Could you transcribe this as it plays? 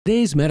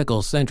Today's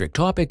medical-centric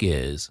topic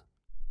is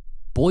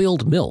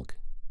boiled milk.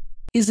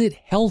 Is it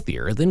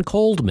healthier than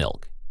cold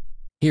milk?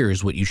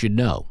 Here's what you should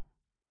know.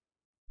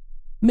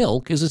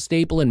 Milk is a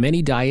staple in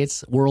many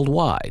diets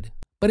worldwide,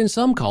 but in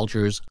some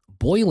cultures,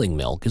 boiling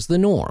milk is the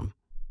norm,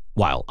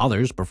 while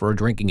others prefer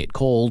drinking it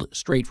cold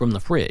straight from the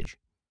fridge.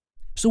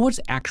 So what's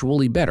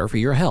actually better for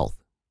your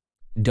health?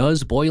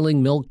 Does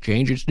boiling milk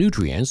change its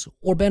nutrients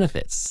or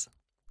benefits?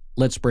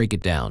 Let's break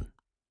it down.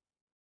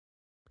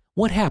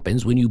 What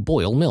happens when you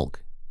boil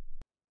milk?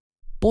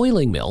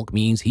 Boiling milk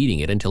means heating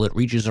it until it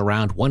reaches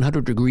around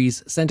 100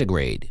 degrees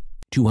centigrade,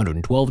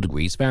 212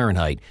 degrees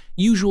Fahrenheit,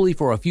 usually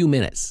for a few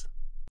minutes.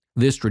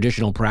 This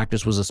traditional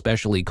practice was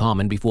especially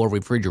common before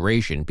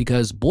refrigeration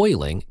because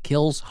boiling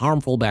kills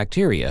harmful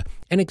bacteria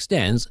and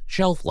extends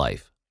shelf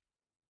life.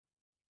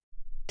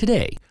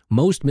 Today,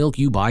 most milk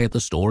you buy at the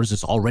stores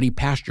is already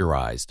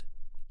pasteurized,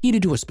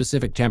 heated to a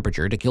specific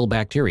temperature to kill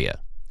bacteria,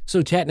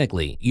 so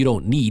technically you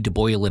don't need to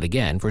boil it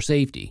again for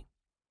safety.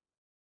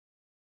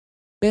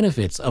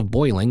 Benefits of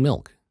boiling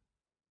milk.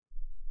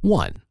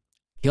 1.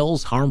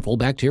 Kills harmful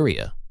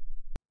bacteria.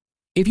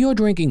 If you're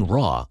drinking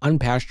raw,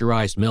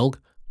 unpasteurized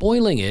milk,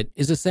 boiling it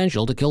is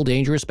essential to kill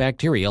dangerous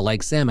bacteria like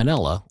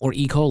Salmonella or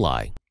E.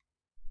 coli.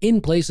 In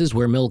places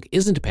where milk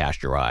isn't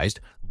pasteurized,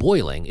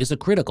 boiling is a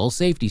critical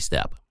safety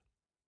step.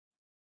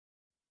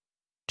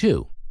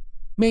 2.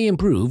 May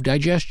improve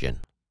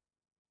digestion.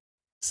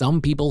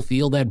 Some people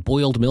feel that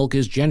boiled milk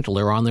is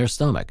gentler on their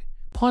stomach,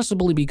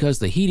 possibly because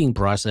the heating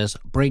process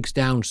breaks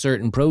down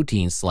certain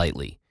proteins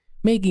slightly,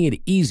 making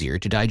it easier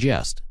to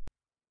digest.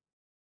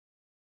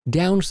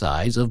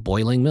 Downsides of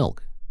boiling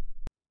milk.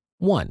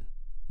 1.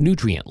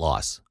 Nutrient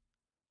loss.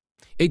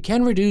 It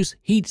can reduce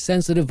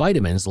heat-sensitive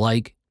vitamins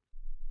like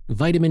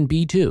vitamin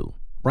B2,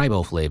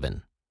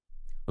 riboflavin,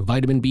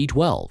 vitamin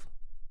B12,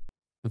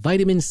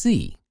 vitamin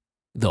C,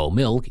 though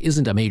milk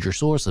isn't a major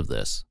source of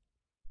this.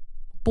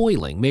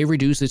 Boiling may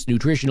reduce its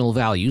nutritional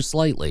value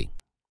slightly.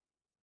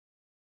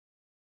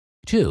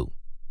 2.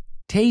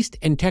 Taste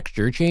and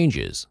texture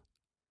changes.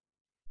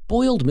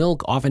 Boiled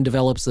milk often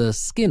develops a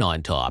skin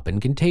on top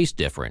and can taste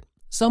different.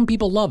 Some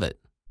people love it,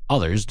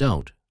 others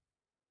don't.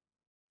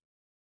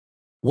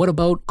 What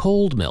about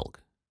cold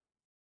milk?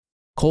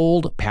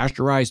 Cold,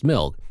 pasteurized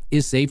milk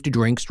is safe to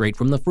drink straight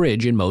from the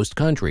fridge in most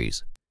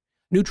countries.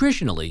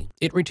 Nutritionally,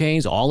 it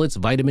retains all its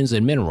vitamins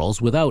and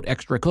minerals without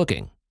extra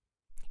cooking.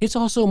 It's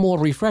also more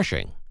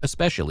refreshing,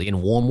 especially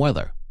in warm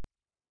weather.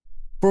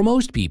 For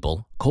most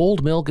people,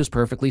 cold milk is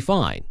perfectly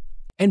fine,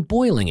 and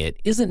boiling it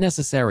isn't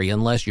necessary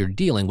unless you're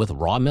dealing with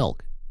raw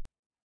milk.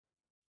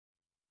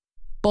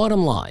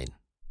 Bottom line,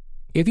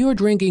 if you're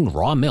drinking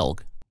raw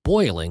milk,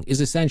 boiling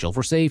is essential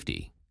for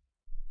safety.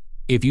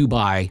 If you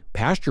buy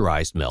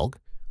pasteurized milk,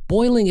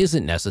 boiling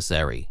isn't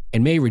necessary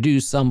and may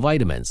reduce some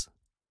vitamins.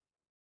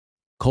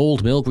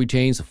 Cold milk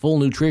retains full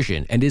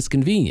nutrition and is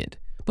convenient,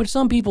 but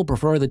some people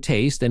prefer the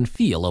taste and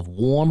feel of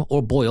warm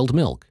or boiled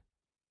milk.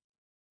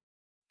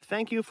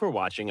 Thank you for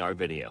watching our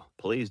video.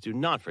 Please do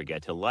not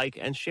forget to like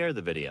and share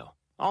the video.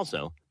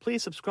 Also,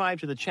 please subscribe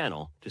to the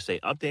channel to stay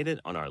updated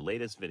on our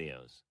latest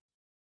videos.